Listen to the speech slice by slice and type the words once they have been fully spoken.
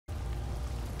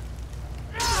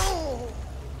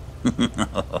You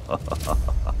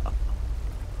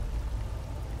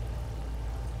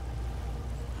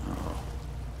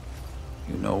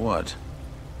know what?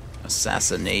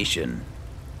 Assassination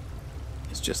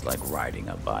is just like riding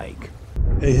a bike.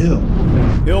 Hey, Hill.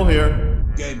 Hill here.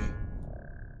 Gaming.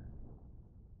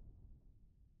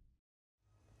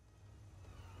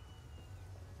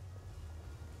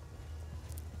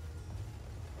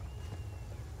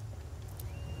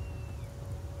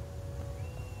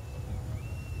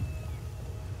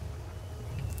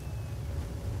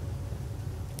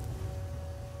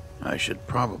 I should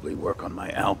probably work on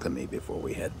my alchemy before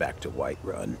we head back to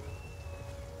Whiterun.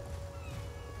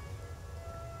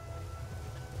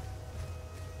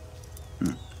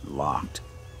 Locked.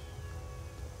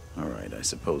 Alright, I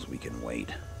suppose we can wait.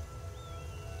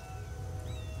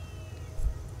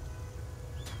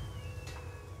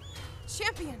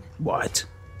 Champion! What?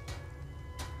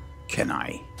 Can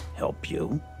I help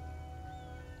you?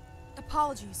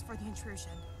 Apologies for the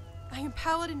intrusion. I am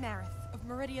Paladin Marith of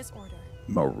Meridia's Order.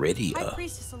 Meridia? High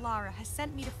Priestess Alara has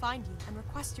sent me to find you and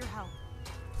request your help.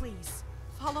 Please,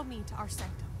 follow me to our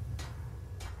sanctum.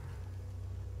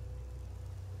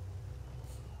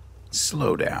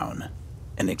 Slow down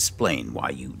and explain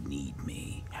why you need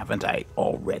me. Haven't I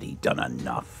already done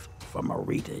enough for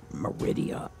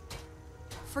Meridia?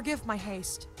 Forgive my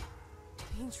haste.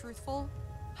 Being truthful,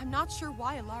 I'm not sure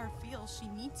why Alara feels she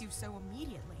needs you so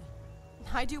immediately.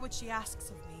 I do what she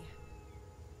asks of me.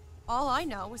 All I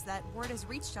know is that word has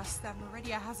reached us that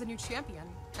Meridia has a new champion,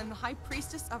 and the High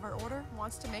Priestess of our order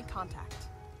wants to make contact.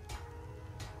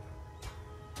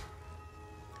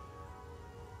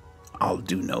 I'll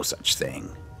do no such thing.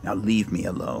 Now leave me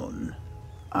alone.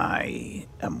 I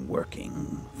am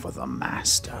working for the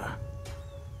Master.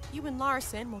 You and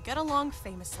Larson will get along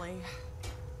famously.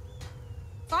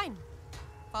 Fine.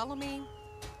 Follow me.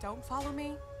 Don't follow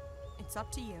me. It's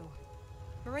up to you.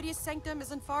 Meridia's sanctum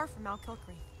isn't far from Mount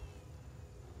Kilcreath.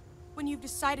 When you've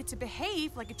decided to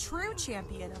behave like a true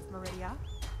champion of Meridia,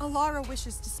 Alara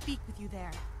wishes to speak with you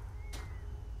there.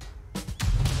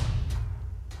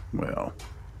 Well,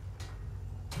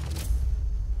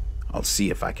 I'll see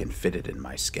if I can fit it in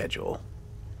my schedule.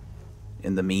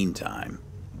 In the meantime,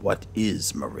 what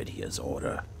is Meridia's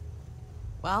order?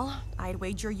 Well, I'd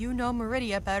wager you know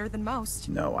Meridia better than most.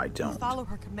 No, I don't. You follow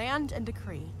her command and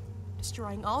decree,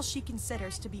 destroying all she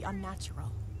considers to be unnatural.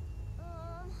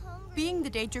 Being the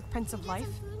Daedric Prince of Life,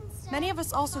 many of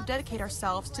us also dedicate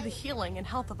ourselves to the healing and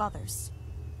health of others.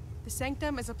 The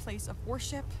Sanctum is a place of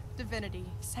worship, divinity,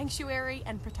 sanctuary,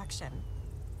 and protection.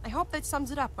 I hope that sums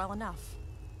it up well enough.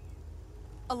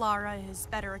 Alara is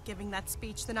better at giving that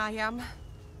speech than I am.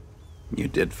 You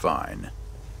did fine.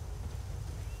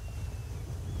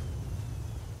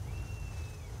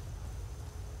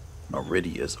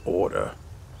 Meridia's order.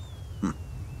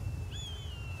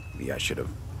 Maybe I should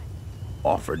have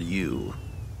offered you,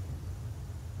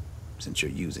 since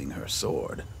you're using her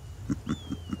sword.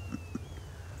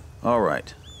 All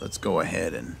right, let's go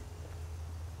ahead and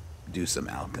do some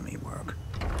alchemy work.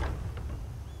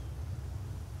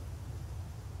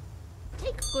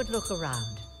 Take a good look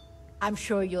around. I'm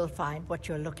sure you'll find what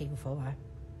you're looking for.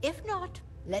 If not,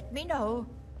 let me know.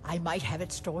 I might have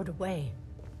it stored away.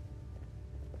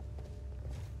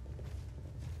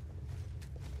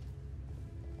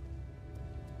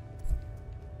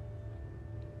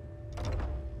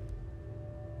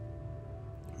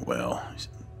 Well,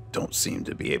 don't seem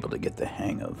to be able to get the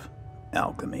hang of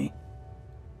alchemy.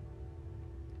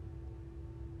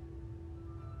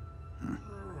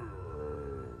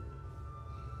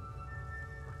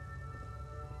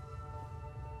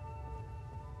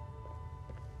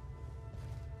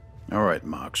 All right,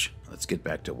 Mox, let's get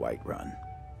back to Whiterun.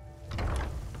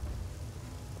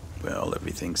 Well,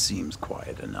 everything seems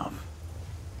quiet enough.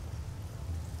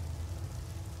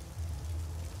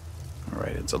 All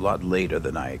right, it's a lot later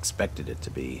than I expected it to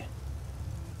be.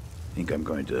 I think I'm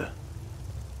going to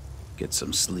get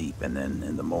some sleep, and then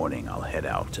in the morning I'll head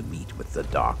out to meet with the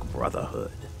Dark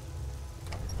Brotherhood.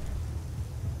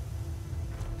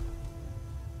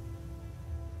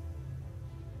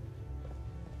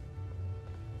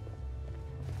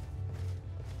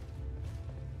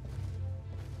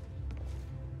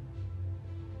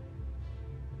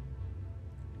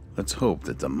 Let's hope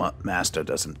that the Master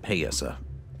doesn't pay us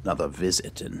another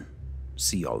visit and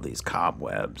see all these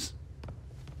cobwebs.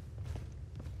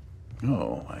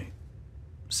 Oh, I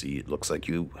see. It looks like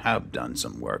you have done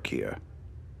some work here.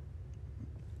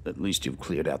 At least you've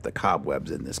cleared out the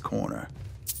cobwebs in this corner.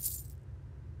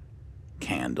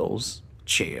 Candles,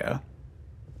 chair.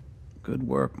 Good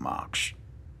work, Mox.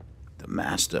 The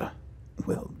Master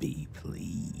will be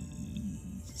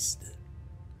pleased.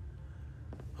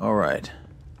 Alright,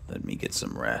 let me get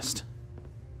some rest.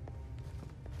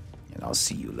 And I'll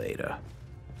see you later.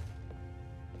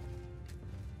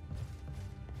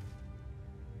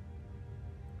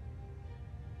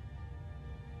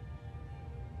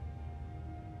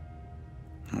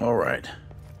 Alright,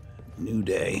 new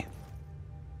day.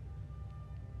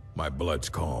 My blood's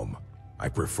calm. I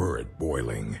prefer it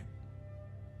boiling.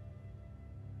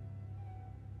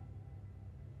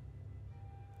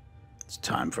 It's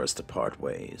time for us to part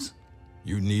ways.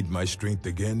 You need my strength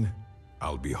again?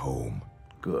 I'll be home.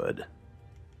 Good.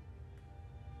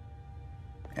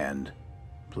 And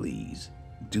please,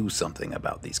 do something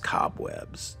about these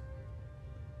cobwebs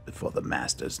before the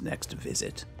Master's next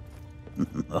visit.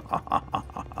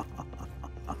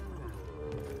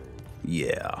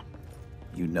 Yeah,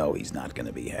 you know he's not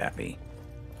gonna be happy.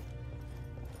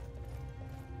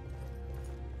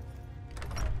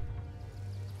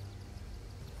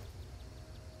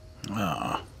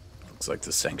 Looks like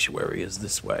the sanctuary is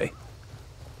this way.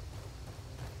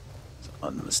 It's an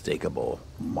unmistakable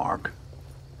mark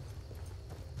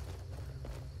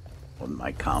on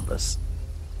my compass.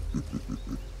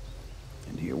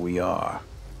 And here we are.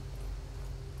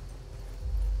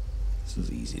 This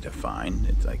is easy to find.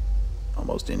 It's like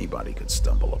almost anybody could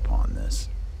stumble upon this.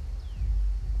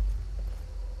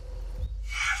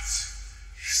 What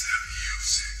is the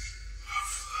music of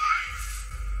life?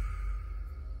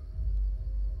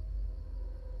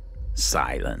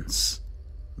 Silence,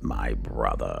 my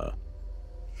brother.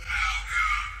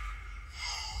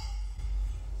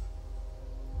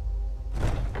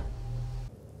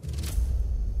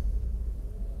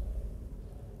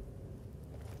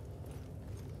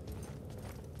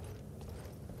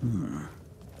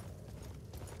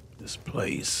 This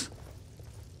place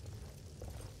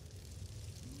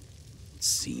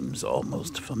seems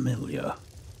almost familiar.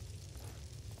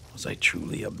 Was I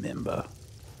truly a member?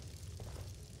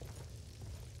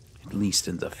 At least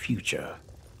in the future.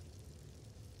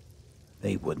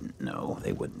 They wouldn't know.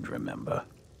 They wouldn't remember.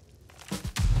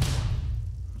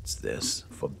 What's this?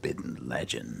 Forbidden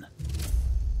legend.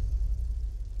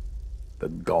 The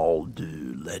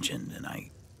Alduin legend, and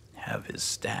I have his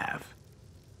staff.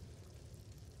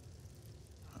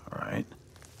 Alright.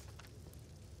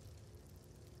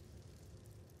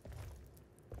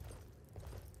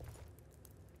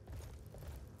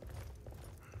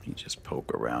 You just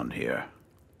poke around here.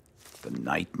 The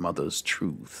Night Mother's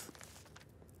truth.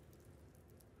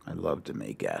 I love to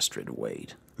make Astrid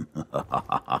wait.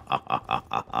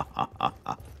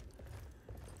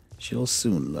 She'll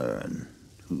soon learn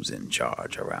who's in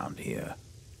charge around here.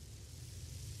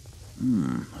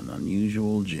 An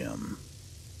unusual gem.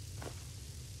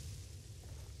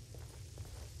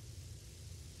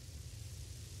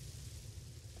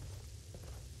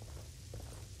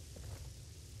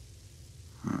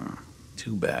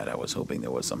 Too bad. I was hoping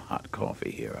there was some hot coffee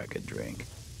here I could drink.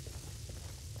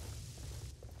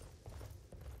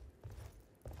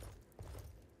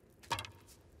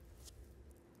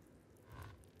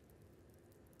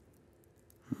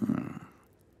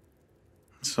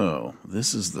 So,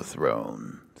 this is the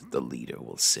throne that the leader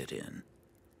will sit in.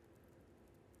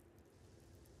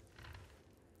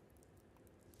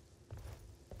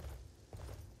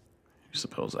 I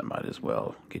suppose I might as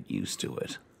well get used to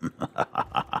it.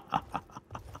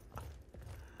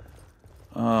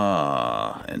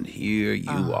 And here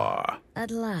you are.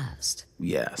 At last.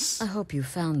 Yes. I hope you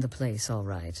found the place all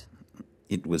right.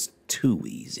 It was too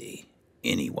easy.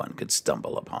 Anyone could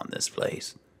stumble upon this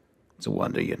place. It's a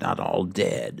wonder you're not all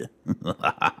dead.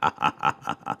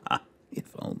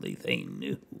 If only they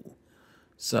knew.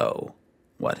 So,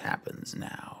 what happens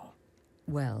now?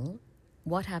 Well,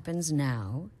 what happens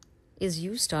now is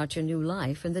you start your new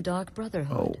life in the Dark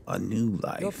Brotherhood. Oh, a new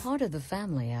life. You're part of the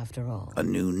family, after all. A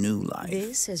new life.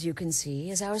 This, as you can see,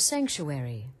 is our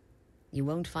sanctuary. You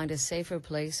won't find a safer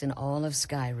place in all of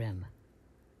Skyrim.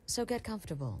 So get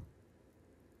comfortable.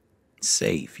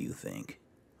 Safe, you think?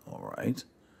 All right.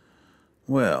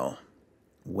 Well,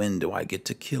 when do I get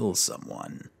to kill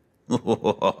someone?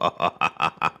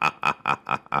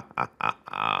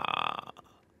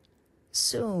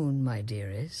 Soon, my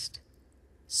dearest.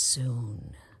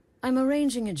 Soon. I'm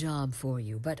arranging a job for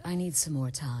you, but I need some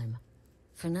more time.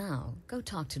 For now, go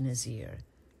talk to Nazir.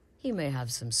 He may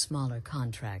have some smaller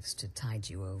contracts to tide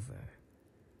you over.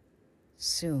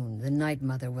 Soon, the Night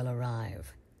Mother will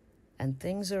arrive, and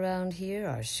things around here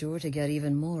are sure to get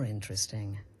even more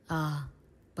interesting.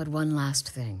 But one last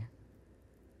thing.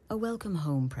 A welcome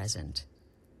home present.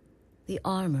 The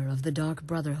armor of the Dark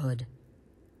Brotherhood.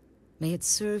 May it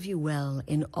serve you well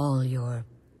in all your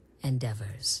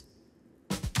endeavors.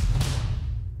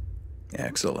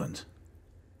 Excellent.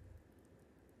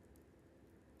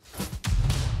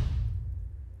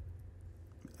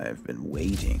 I've been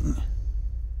waiting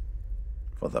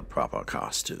for the proper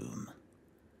costume.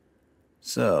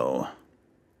 So,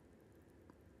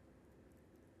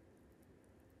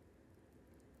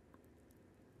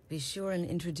 be sure and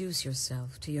introduce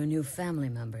yourself to your new family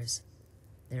members.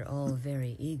 They're all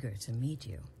very eager to meet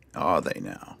you. are they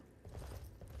now?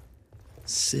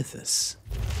 Sithis.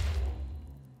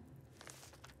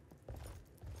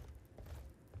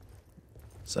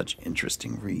 Such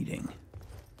interesting reading.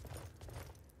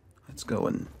 Let's go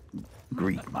and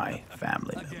greet my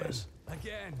family members.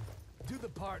 Again. Do the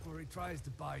part where he tries to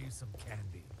buy you some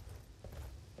candy.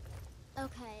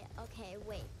 Okay,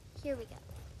 wait. Here we go.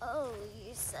 Oh,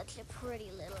 you're such a pretty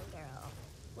little girl.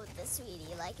 Would the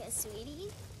sweetie like a sweetie?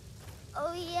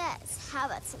 Oh yes, how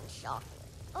about some chocolate?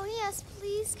 Oh yes,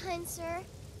 please, kind sir.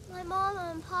 My mama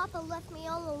and papa left me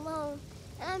all alone,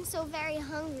 and I'm so very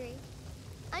hungry.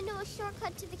 I know a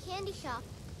shortcut to the candy shop,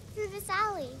 through this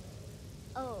alley.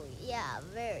 Oh yeah,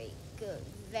 very good,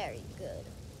 very good.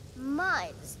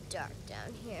 Mine's dark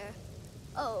down here.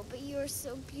 Oh, but you're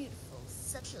so beautiful,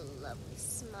 such a lovely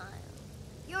smile.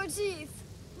 Your teeth!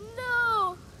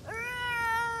 No!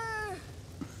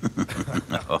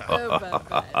 Oh,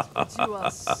 Bad, you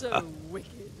are so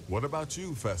wicked. What about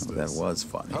you, Festus? That was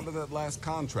funny. How did that last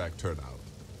contract turn out?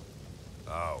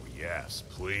 Oh, yes.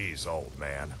 Please, old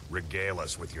man. Regale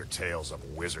us with your tales of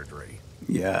wizardry.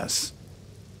 Yes.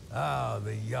 Ah,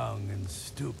 the young and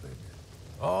stupid.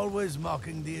 Always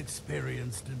mocking the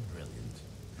experienced and brilliant.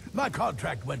 My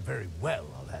contract went very well,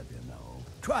 I'll have you know.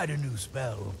 Tried a new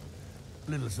spell.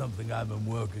 Little something I've been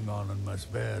working on in my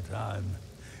spare time.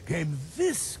 Came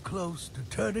this close to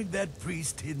turning that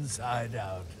priest inside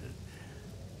out.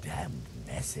 Damned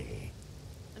messy.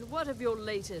 And what of your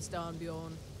latest,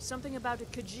 Arnbjorn? Something about a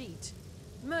Khajiit.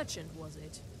 Merchant, was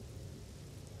it?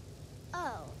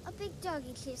 Oh, a big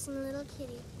doggy chasing a little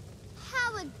kitty.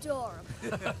 How adorable.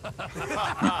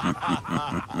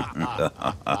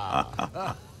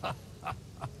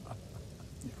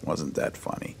 Wasn't that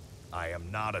funny? I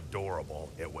am not adorable,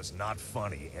 it was not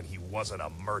funny, and he wasn't a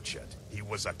merchant. He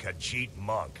was a Khajiit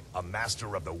monk, a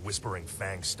master of the Whispering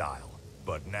Fang style.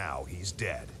 But now he's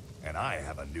dead, and I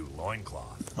have a new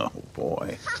loincloth. Oh,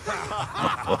 boy.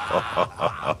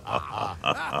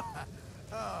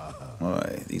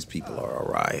 Boy, these people are a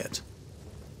riot.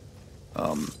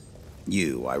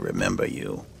 I remember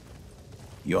you.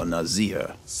 You're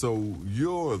Nazir. So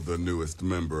you're the newest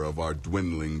member of our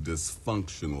dwindling,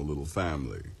 dysfunctional little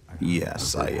family.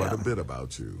 Yes, I I've heard quite a am. bit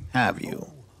about you. Have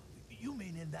you?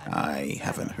 I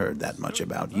haven't heard that much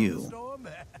about you.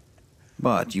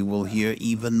 But you will hear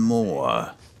even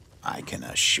more, I can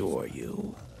assure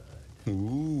you.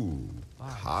 Ooh,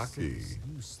 cocky.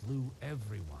 You slew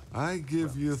everyone. I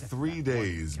give you 3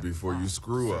 days before you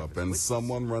screw up and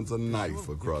someone runs a knife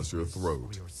across your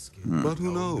throat. But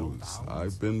who knows?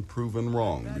 I've been proven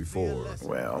wrong before.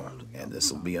 Well, and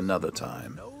this'll be another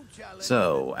time.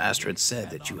 So, Astrid said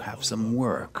that you have some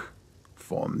work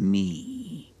for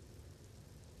me.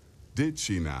 Did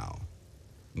she now?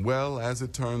 Well, as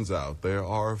it turns out, there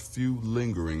are a few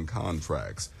lingering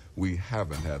contracts we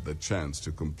haven't had the chance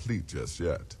to complete just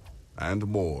yet. And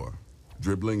more,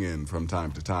 dribbling in from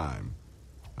time to time.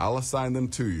 I'll assign them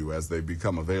to you as they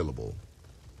become available,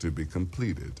 to be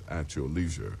completed at your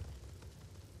leisure.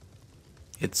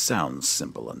 It sounds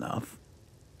simple enough.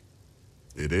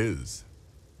 It is.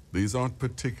 These aren't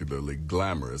particularly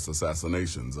glamorous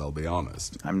assassinations, I'll be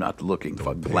honest. I'm not looking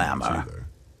for Don't pay glamour. much either,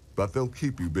 but they'll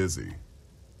keep you busy.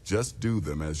 Just do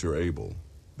them as you're able.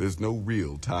 There's no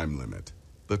real time limit.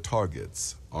 The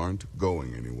targets aren't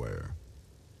going anywhere.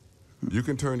 You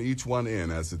can turn each one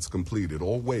in as it's completed,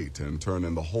 or wait and turn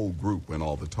in the whole group when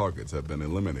all the targets have been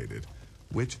eliminated.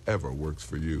 Whichever works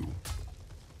for you.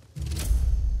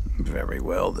 Very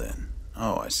well, then.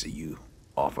 Oh, I see you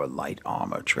offer light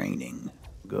armor training.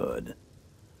 Good.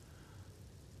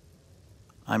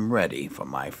 I'm ready for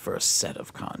my first set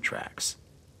of contracts.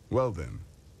 Well then,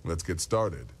 let's get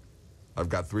started. I've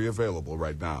got 3 available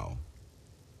right now.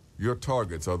 Your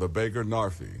targets are the beggar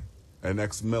Narfi, an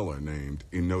ex-miller named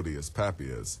Enodius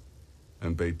Papias,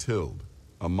 and Beytild,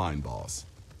 a mine boss.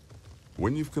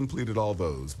 When you've completed all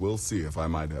those, we'll see if I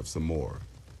might have some more.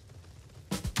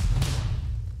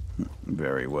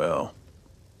 Very well.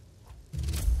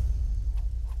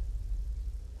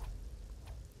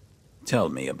 Tell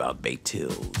me about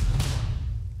Beytild.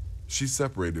 She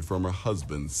separated from her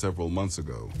husband several months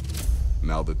ago.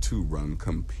 Now the two run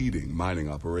competing mining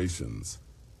operations.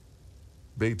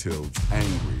 Beytild's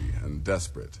angry and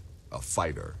desperate, a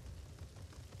fighter.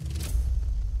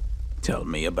 Tell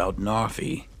me about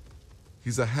Narfi.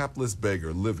 He's a hapless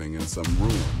beggar living in some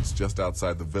ruins just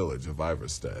outside the village of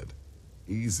Iverstead.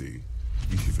 Easy,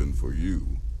 even for you.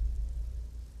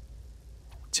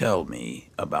 Tell me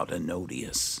about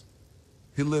Enodius.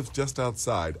 He lives just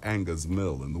outside Anga's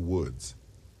mill in the woods.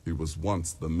 He was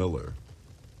once the miller.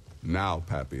 Now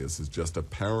Papias is just a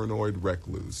paranoid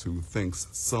recluse who thinks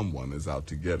someone is out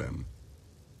to get him.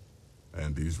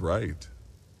 And he's right.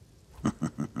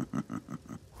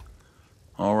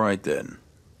 All right then.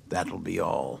 That'll be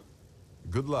all.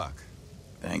 Good luck.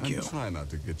 Thank you. And try not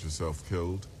to get yourself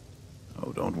killed.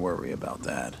 Oh, don't worry about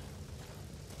that.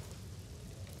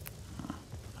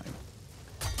 I'm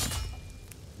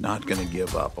not gonna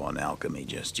give up on alchemy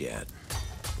just yet.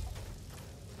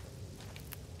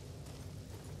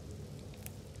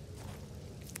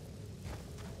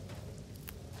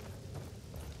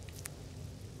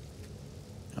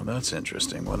 Oh, that's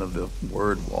interesting. One of the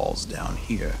word walls down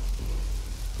here.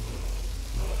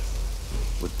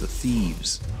 With the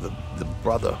thieves, the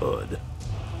Brotherhood.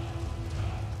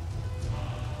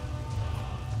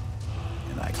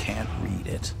 And I can't read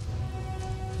it.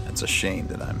 It's a shame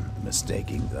that I'm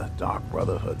mistaking the Dark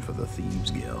Brotherhood for the Thieves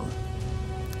Guild.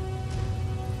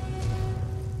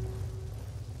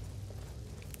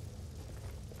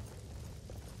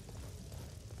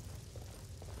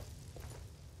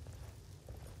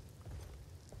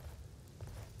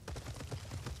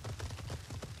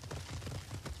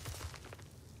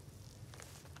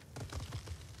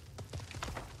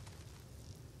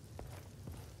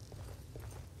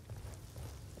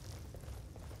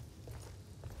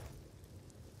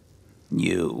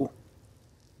 You.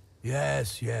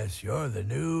 Yes, you're the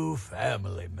new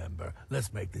family member.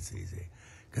 Let's make this easy.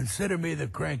 Consider me the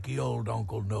cranky old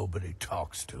uncle nobody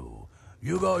talks to.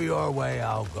 You go your way,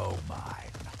 I'll go mine.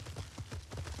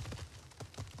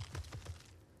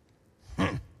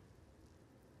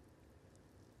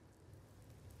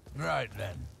 Right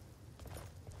then.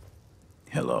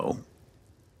 Hello.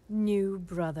 New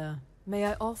brother, may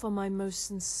I offer my most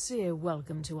sincere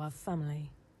welcome to our family.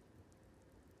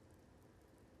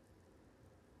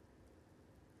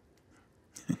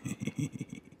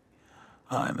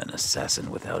 I'm an assassin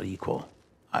without equal.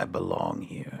 I belong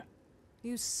here.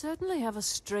 You certainly have a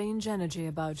strange energy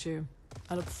about you.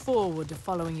 I look forward to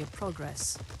following your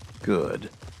progress. Good.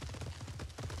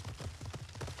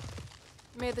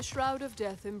 May the Shroud of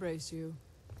Death embrace you.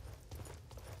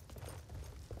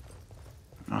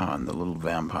 Ah, and the little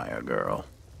vampire girl.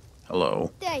 Hello.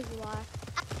 There you are.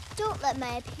 Don't let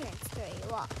my appearance throw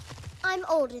you off. I'm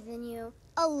older than you.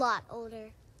 A lot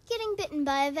older. Getting bitten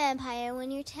by a vampire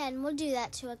when you're 10 will do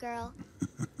that to a girl.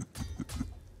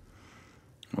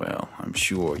 Well, I'm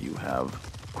sure you have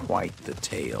quite the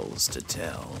tales to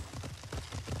tell.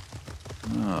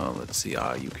 Oh, let's see.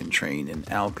 Ah, you can train in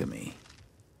alchemy.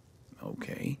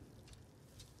 Okay.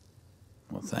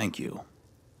 Well, thank you.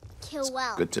 Kill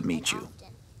well. Good to meet you.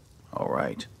 Often. All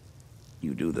right.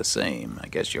 You do the same. I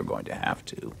guess you're going to have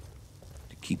to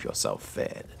keep yourself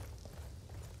fed.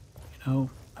 You know,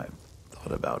 I've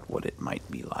thought about what it might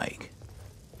be like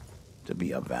to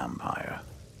be a vampire.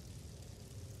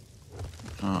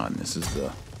 Ah, and this is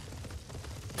the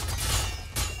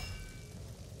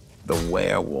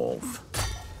werewolf.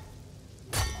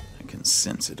 I can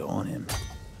sense it on him.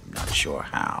 I'm not sure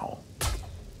how.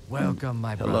 Welcome,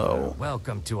 my Hello. brother.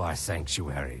 Welcome to our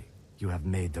sanctuary. You have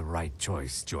made the right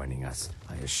choice joining us,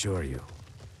 I assure you.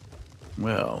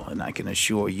 Well, and I can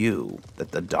assure you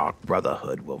that the Dark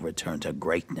Brotherhood will return to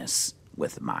greatness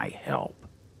with my help.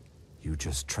 You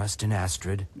just trust in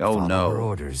Astrid, Oh, follow no, her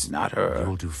orders. not her.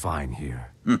 You'll do fine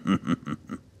here.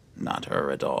 Not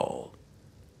her at all.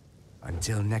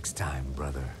 Until next time,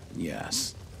 brother.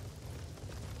 Yes.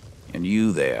 And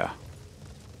you there.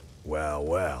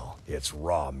 Well, it's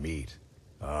raw meat.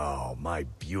 Oh, my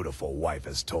beautiful wife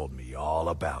has told me all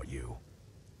about you.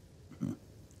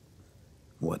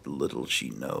 What little she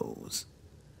knows.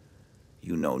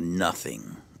 You know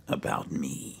nothing about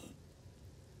me.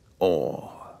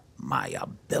 Or my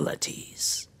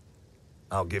abilities.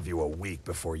 I'll give you a week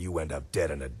before you end up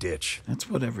dead in a ditch. That's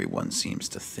what everyone seems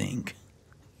to think.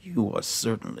 You are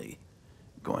certainly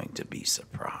going to be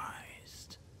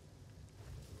surprised.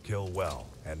 Kill well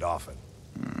and often.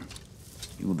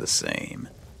 You the same.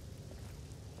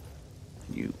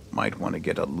 You might want to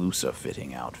get a looser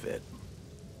fitting outfit.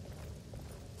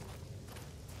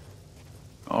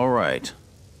 All right.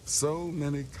 So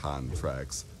many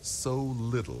contracts, so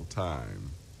little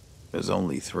time. There's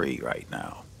only 3 right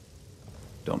now.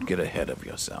 Don't get ahead of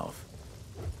yourself.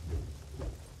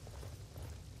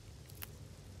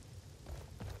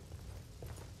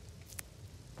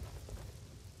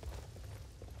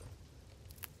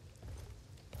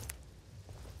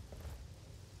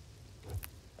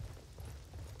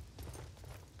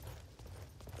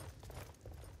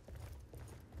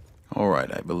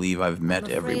 Alright, I believe I've met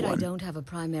I'm afraid everyone. I don't have a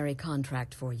primary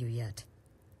contract for you yet.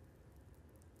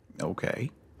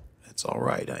 Okay. That's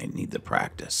alright, I need the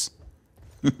practice.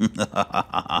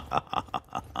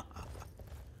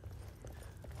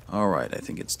 Alright, I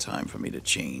think it's time for me to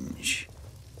change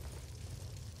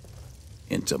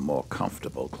into more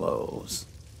comfortable clothes.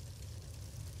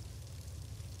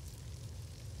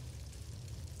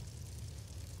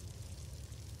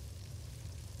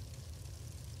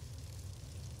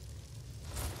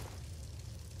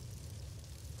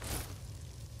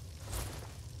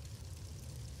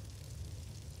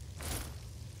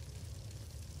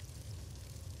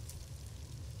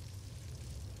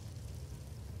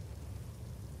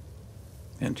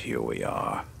 And here we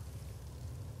are.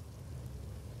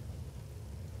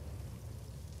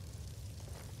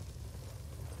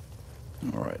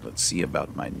 All right, let's see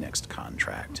about my next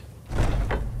contract.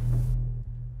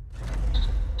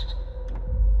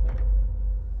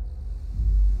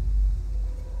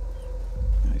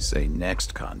 I say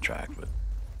next contract, but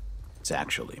it's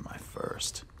actually my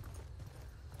first.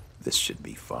 This should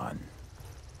be fun.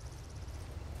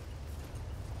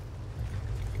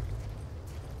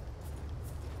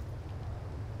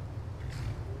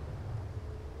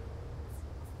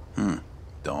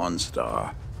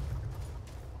 Dawnstar.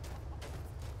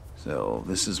 So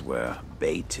this is where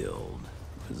Baytild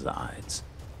resides.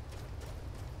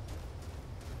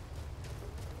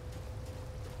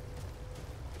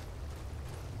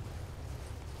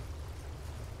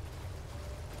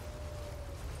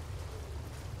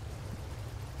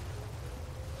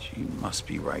 She must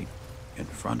be right in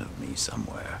front of me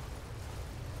somewhere.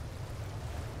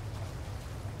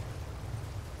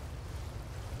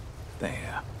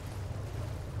 There.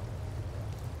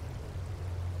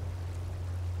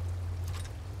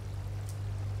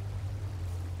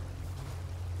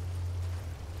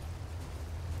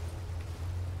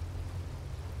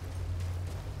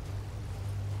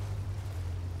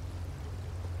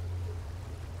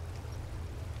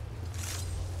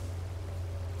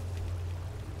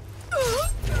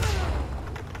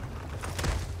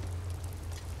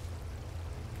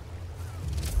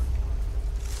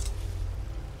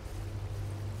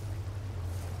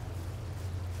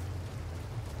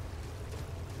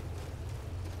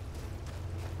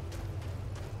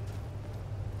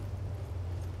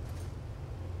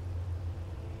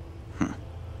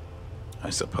 I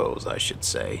suppose I should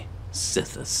say,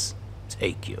 Sithis,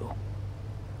 take you.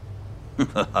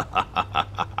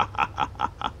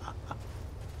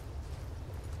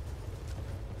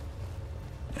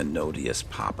 Enodius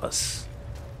Pappus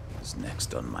is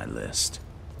next on my list.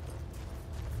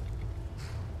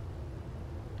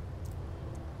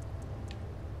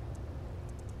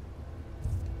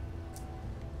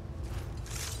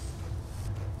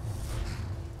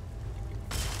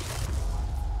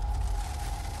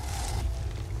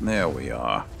 There we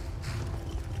are.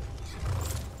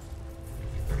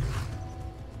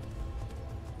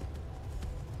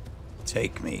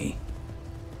 Take me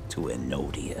to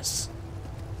Enodius.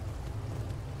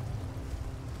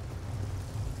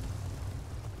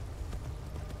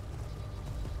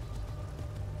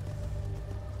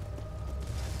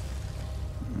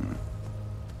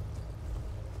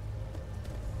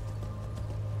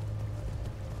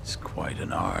 It's quite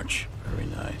an arch. Very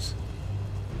nice.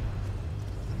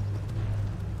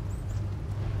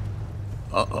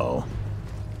 Uh-oh.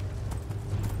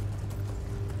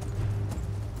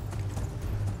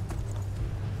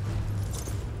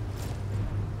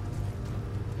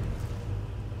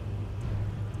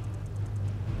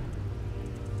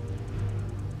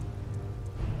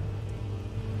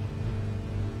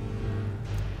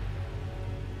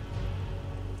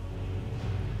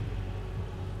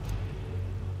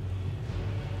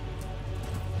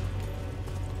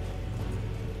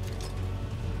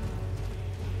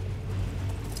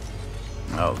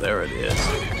 Oh, there it is.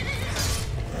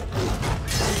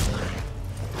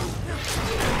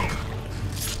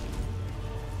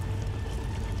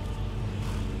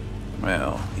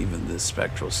 Well, even this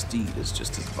spectral steed is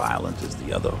just as violent as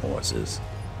the other horses.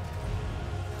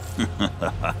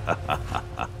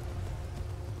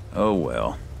 Oh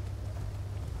well.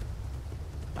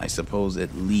 I suppose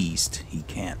at least he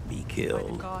can't be By the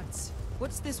killed. gods,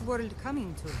 what's this world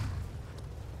coming to?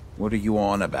 What are you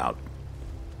on about?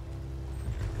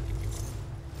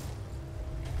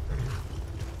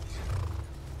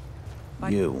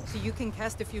 But You. So you can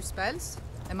cast a few spells?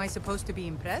 Am I supposed to be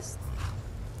impressed?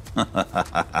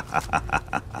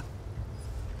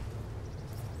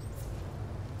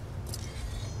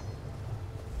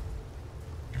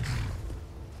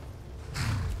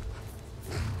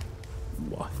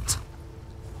 What?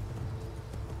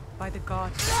 By the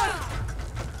gods.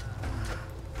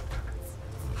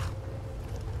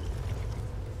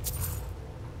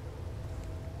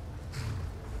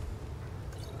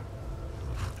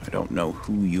 don't know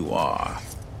who you are,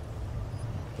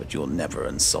 but you'll never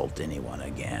insult anyone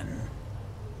again.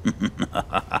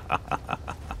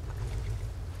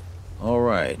 All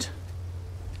right.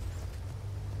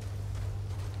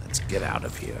 Let's get out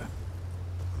of here.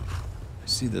 I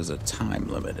see there's a time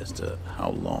limit as to how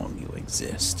long you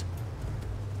exist.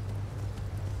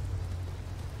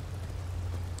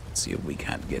 Let's see if we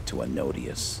can't get to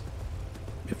Anodius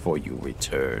before you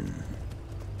return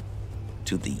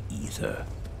to the ether.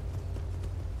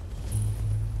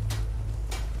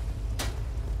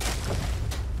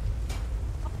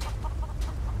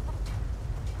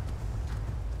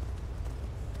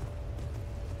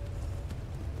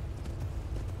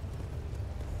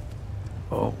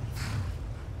 Oh.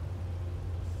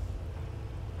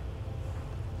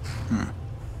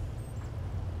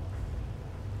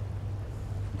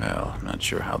 Well, I'm not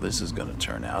sure how this is going to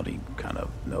turn out. He kind of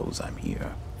knows I'm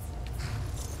here.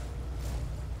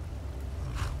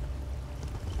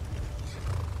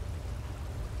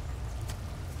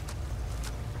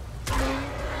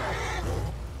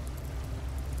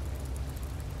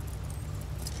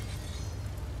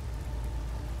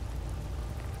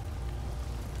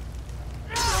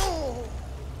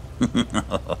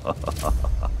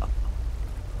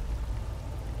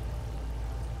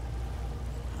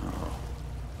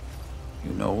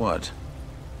 You know what?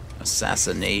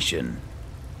 Assassination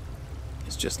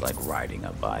is just like riding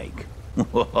a bike.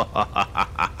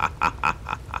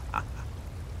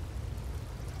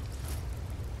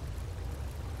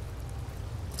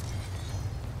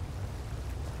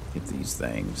 Get these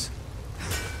things.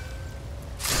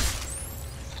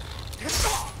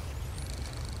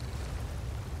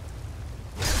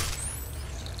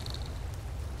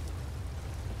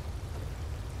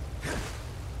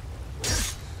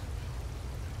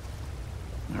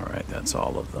 That's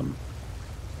all of them.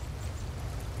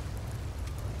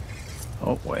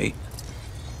 Oh, wait.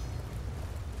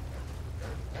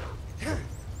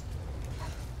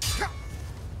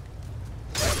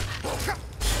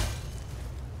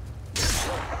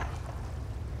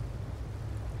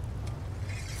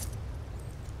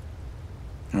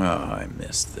 Oh, I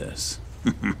missed this.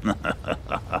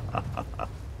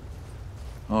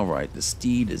 All right, the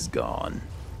steed is gone.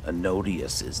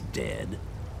 Anodius is dead.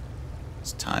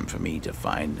 It's time for me to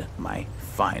find my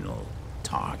final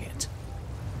target.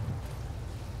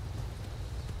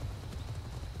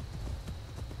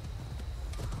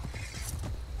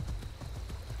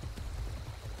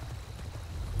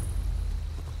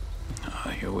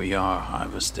 Here we are,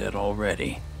 harvested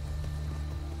already.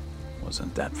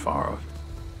 Wasn't that far of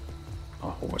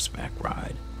a horseback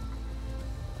ride.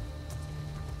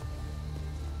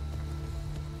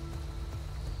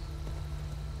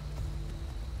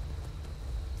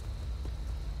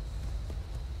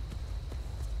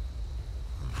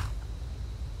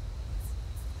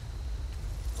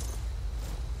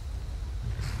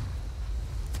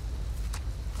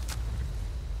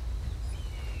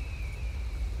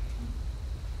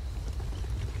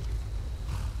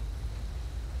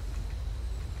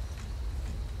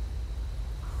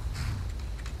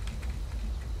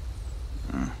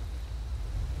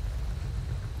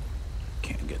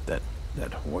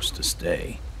 That horse to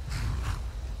stay.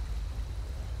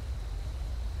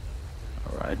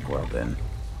 Alright, well then,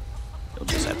 he'll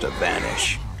just have to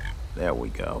vanish. There we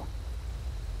go.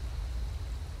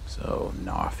 So,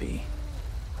 Narfi.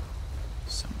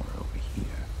 Somewhere over here.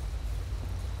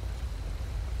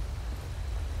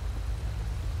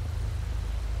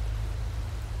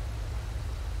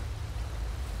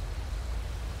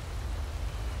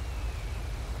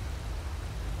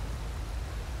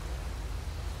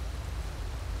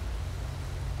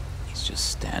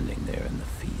 Just standing there in the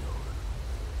field.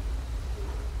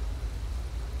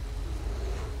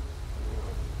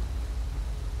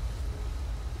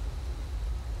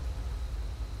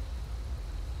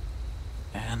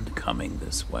 And coming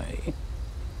this way.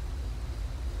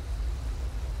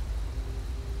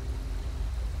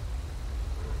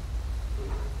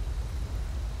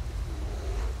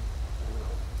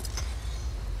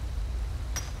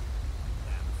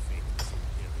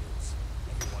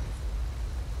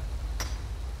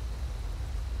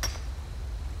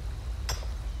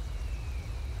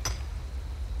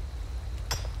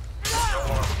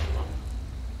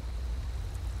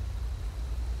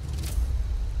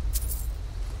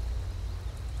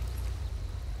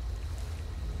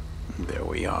 There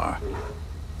we are.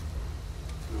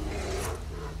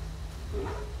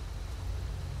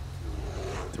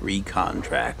 Three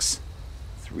contracts,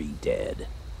 3 dead.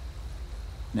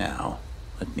 Now,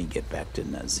 let me get back to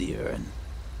Nazir and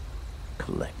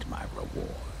collect my reward.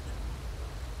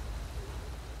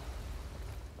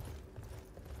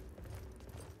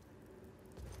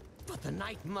 The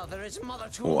Night Mother is mother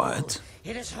to all. What?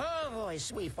 It is her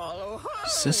voice we follow. Her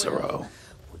Cicero. will.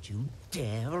 Would you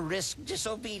dare risk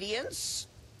disobedience?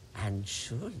 And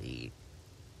surely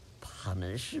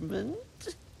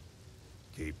punishment?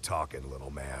 Keep talking,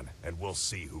 little man, and we'll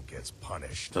see who gets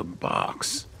punished. The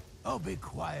box. Oh, be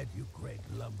quiet, you great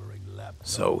lumbering lapdog.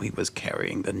 So he was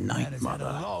carrying the Man Night has had a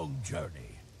Mother. long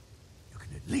journey. You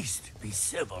can at least be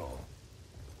civil.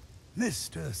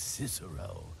 Mr.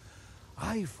 Cicero,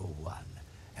 I, for one,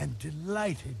 am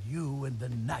delighted you and the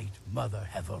Night Mother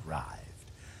have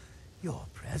arrived. Your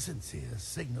presence here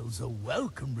signals a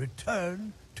welcome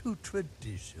return to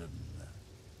tradition.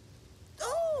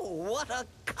 Oh, what a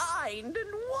kind and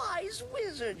wise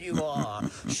wizard you are.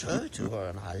 Sure to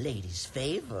earn Our Lady's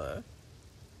favor.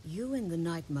 You and the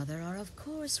Night Mother are of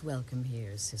course welcome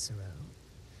here, Cicero.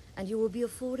 And you will be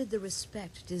afforded the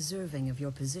respect deserving of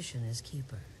your position as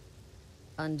keeper.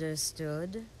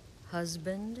 Understood,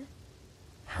 husband?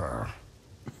 Her.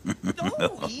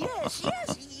 Oh, yes,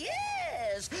 yes,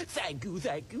 yes! Thank you,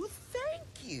 thank you,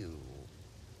 thank you.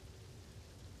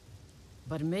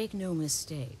 But make no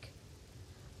mistake.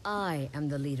 I am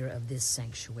the leader of this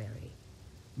sanctuary.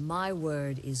 My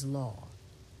word is law.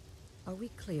 Are we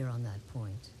clear on that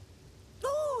point?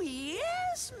 Oh,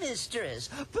 yes, mistress.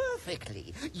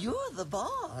 Perfectly. You're the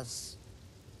boss.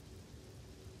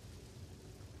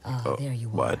 Ah, there you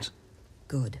are. What?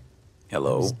 Good.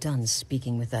 Hello? I was done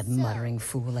speaking with that muttering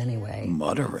fool anyway.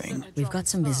 Muttering? We've got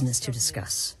some business to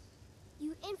discuss.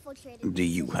 You infiltrated. Do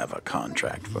you have a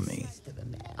contract for me?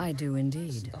 I do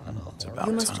indeed. It's about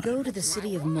You must time. go to the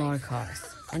city of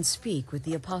Markarth and speak with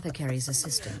the apothecary's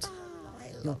assistant.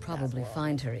 You'll probably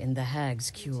find her in the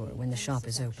Hag's Cure when the shop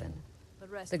is open.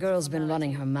 The girl's been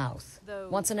running her mouth.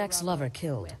 Wants an ex-lover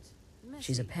killed.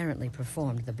 She's apparently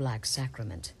performed the Black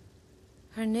Sacrament.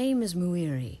 Her name is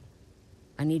Muiri.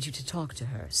 I need you to talk to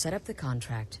her, set up the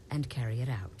contract, and carry it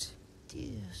out.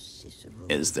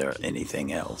 Is there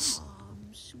anything else?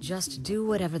 Just do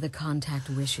whatever the contact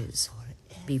wishes.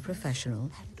 Be professional,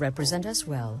 represent us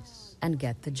well, and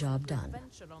get the job done.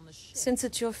 Since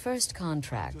it's your first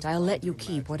contract, I'll let you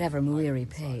keep whatever Muiri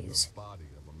pays.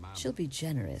 She'll be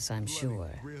generous, I'm sure.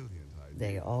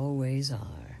 They always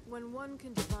are. When one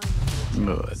can divine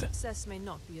Good. success may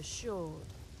not be assured.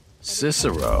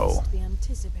 Cicero. Be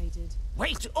anticipated.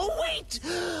 Wait, oh wait!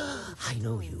 I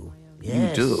know you.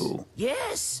 You do?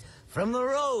 Yes! From the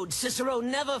road, Cicero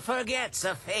never forgets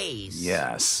a face.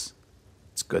 Yes.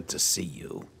 It's good to see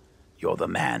you. You're the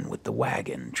man with the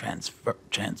wagon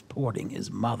transporting his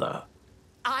mother.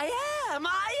 I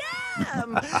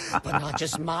am! But not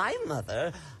just my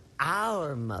mother,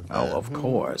 our mother. Oh, of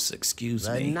course. Excuse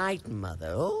the me. Night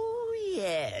Mother, oh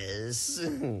yes.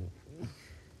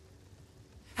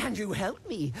 And you helped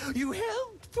me. You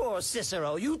helped poor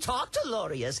Cicero. You talked to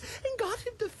Lorius and got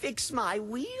him to fix my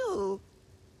wheel.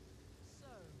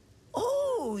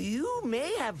 Oh, you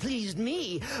may have pleased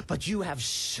me, but you have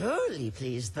surely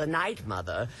pleased the Night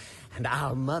Mother. And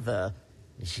our mother,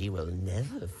 she will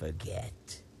never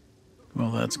forget.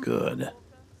 Well, that's good.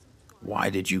 Why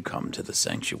did you come to the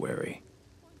sanctuary?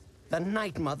 The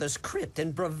Night Mother's crypt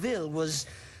in Breville was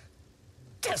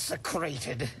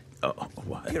desecrated. Oh,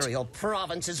 what? Imperial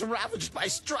province is ravaged by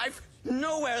strife.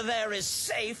 Nowhere there is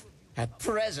safe at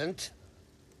present.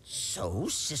 So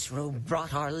Cicero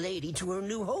brought Our Lady to her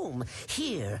new home.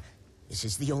 Here, this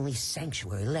is the only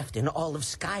sanctuary left in all of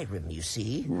Skyrim, you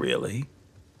see. Really?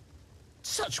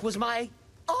 Such was my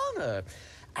honor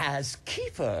as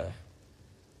keeper.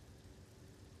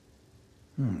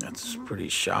 That's pretty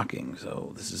shocking.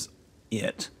 So this is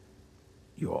it.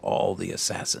 You're all the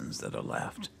assassins that are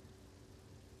left.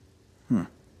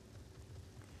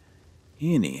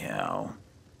 Anyhow,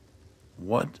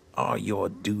 what are your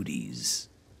duties?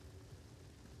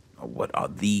 Or what are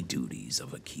the duties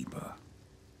of a keeper?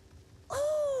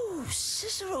 Oh,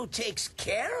 Cicero takes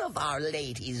care of Our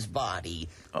Lady's body.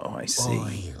 Oh, I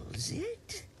see. Oils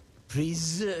it,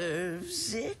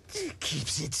 preserves it,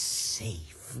 keeps it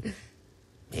safe.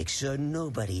 Makes sure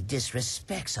nobody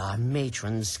disrespects our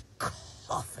matron's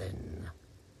coffin.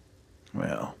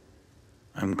 Well,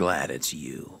 I'm glad it's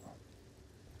you.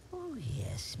 Oh,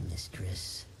 yes,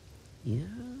 mistress. You're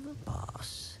the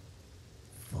boss.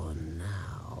 For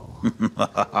now.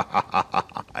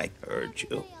 I heard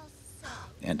you.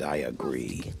 And I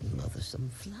agree. Get mother some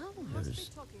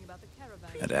flowers.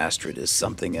 That Astrid is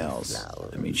something else.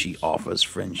 I mean, she offers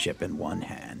friendship in one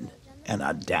hand and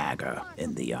a dagger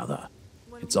in the other.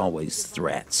 It's always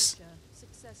threats.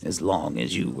 As long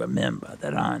as you remember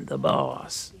that I'm the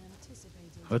boss.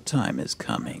 Her time is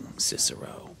coming,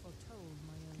 Cicero.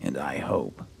 And I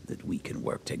hope that we can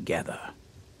work together.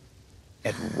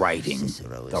 at righting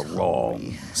the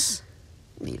wrongs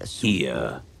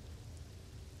here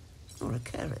or a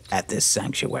carrot. at this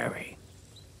sanctuary.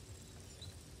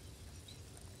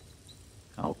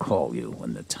 I'll call you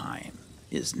when the time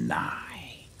is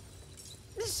nigh.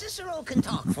 Miss Cicero can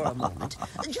talk for a moment.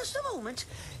 Just a moment.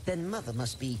 Then Mother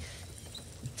must be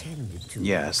tended to.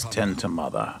 Yes, tend to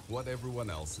Mother. What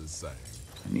everyone else is saying.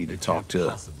 I need to talk to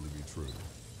Possibly be true.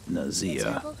 Nazir.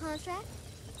 Temple contract?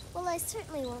 Well, I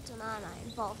certainly won't deny my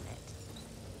involvement.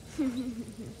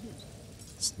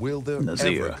 Will there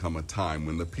Nazir. ever come a time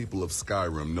when the people of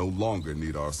Skyrim no longer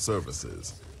need our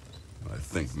services? I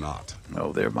think not.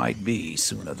 Oh, there might be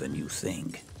sooner than you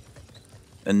think.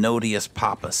 Enodius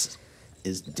Pappus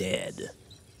is dead.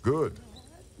 Good.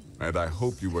 And I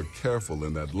hope you were careful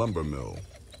in that lumber mill.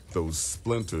 Those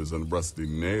splinters and rusty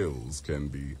nails can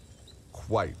be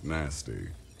quite nasty.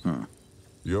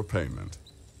 Your payment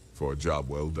for a job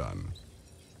well done.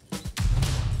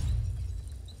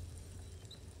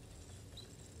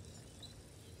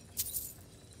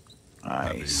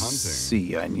 I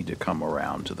see. I need to come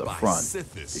around to the front.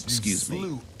 Excuse me.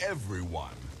 Slew everyone.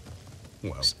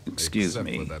 Well, Excuse except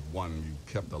me. for that one you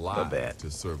kept alive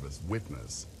to serve as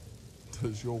witness.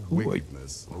 Does your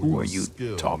wickedness or who your are you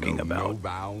skill talking know no about?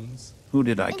 bounds? Who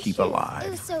did I And keep here, alive?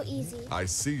 It was so easy. I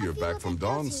see you're back from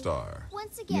Dawnstar.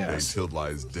 Once again, Yes. Hey,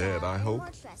 Tildly's dead, I hope.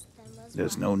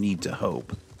 There's no need to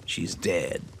hope. She's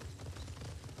dead.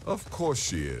 Of course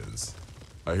she is.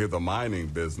 I hear the mining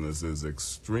business is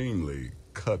extremely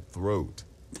cutthroat.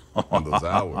 And those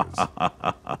hours,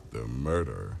 the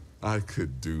murder. I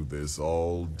could do this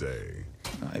all day.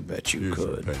 I bet you Here's your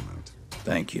could. payment.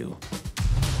 Thank you.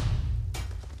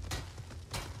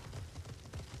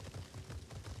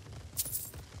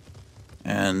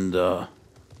 And, the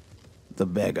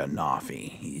beggar Nafi,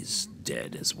 he's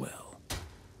dead as well.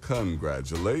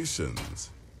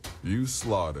 Congratulations. You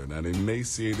slaughtered an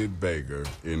emaciated beggar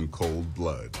in cold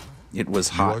blood. It was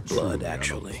You hot are blood, truly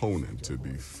actually. An opponent to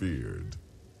be feared.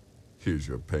 Here's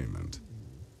your payment.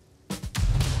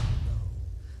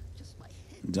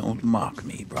 Don't mock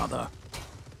me, brother.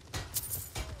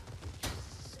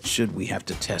 Should we have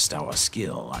to test our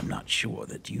skill, I'm not sure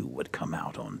that you would come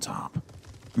out on top.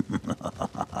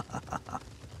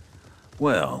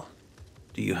 Well,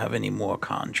 do you have any more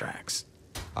contracts?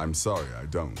 I'm sorry, I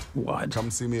don't. What?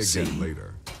 Come see me again See?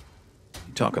 later.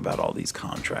 You talk about all these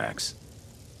contracts.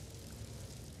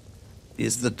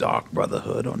 Is the Dark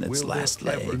Brotherhood on its Will last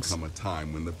there ever legs? come a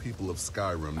time when the people of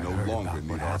Skyrim no longer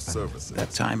need our services?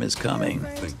 That time is coming. I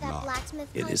think not.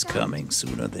 It is coming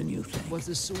sooner than you think. Was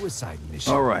a suicide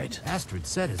mission. All right. Astrid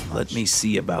said as much. Let me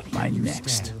see about my You next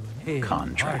stand hale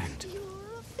contract.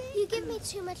 You give me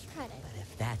too much credit.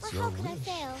 If that's Well, your how could I wish.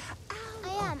 fail?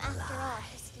 I am, after all,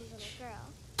 just a little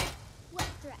girl. What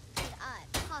threat could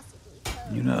I possibly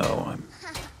pose? You know, I'm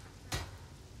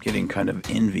getting kind of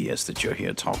envious that you're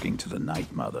here talking to the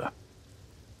Night Mother.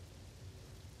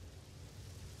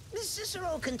 Miss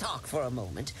Cicero can talk for a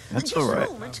moment. That's Just all right.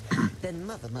 a moment. Then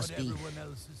Mother must be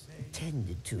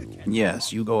tended to.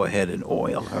 Yes, you go ahead and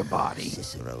oil her body.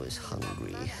 Cicero is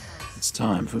hungry. It's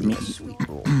time for me Sweet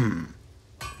roll.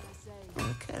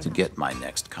 to get my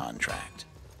next contract.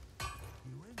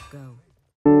 Go.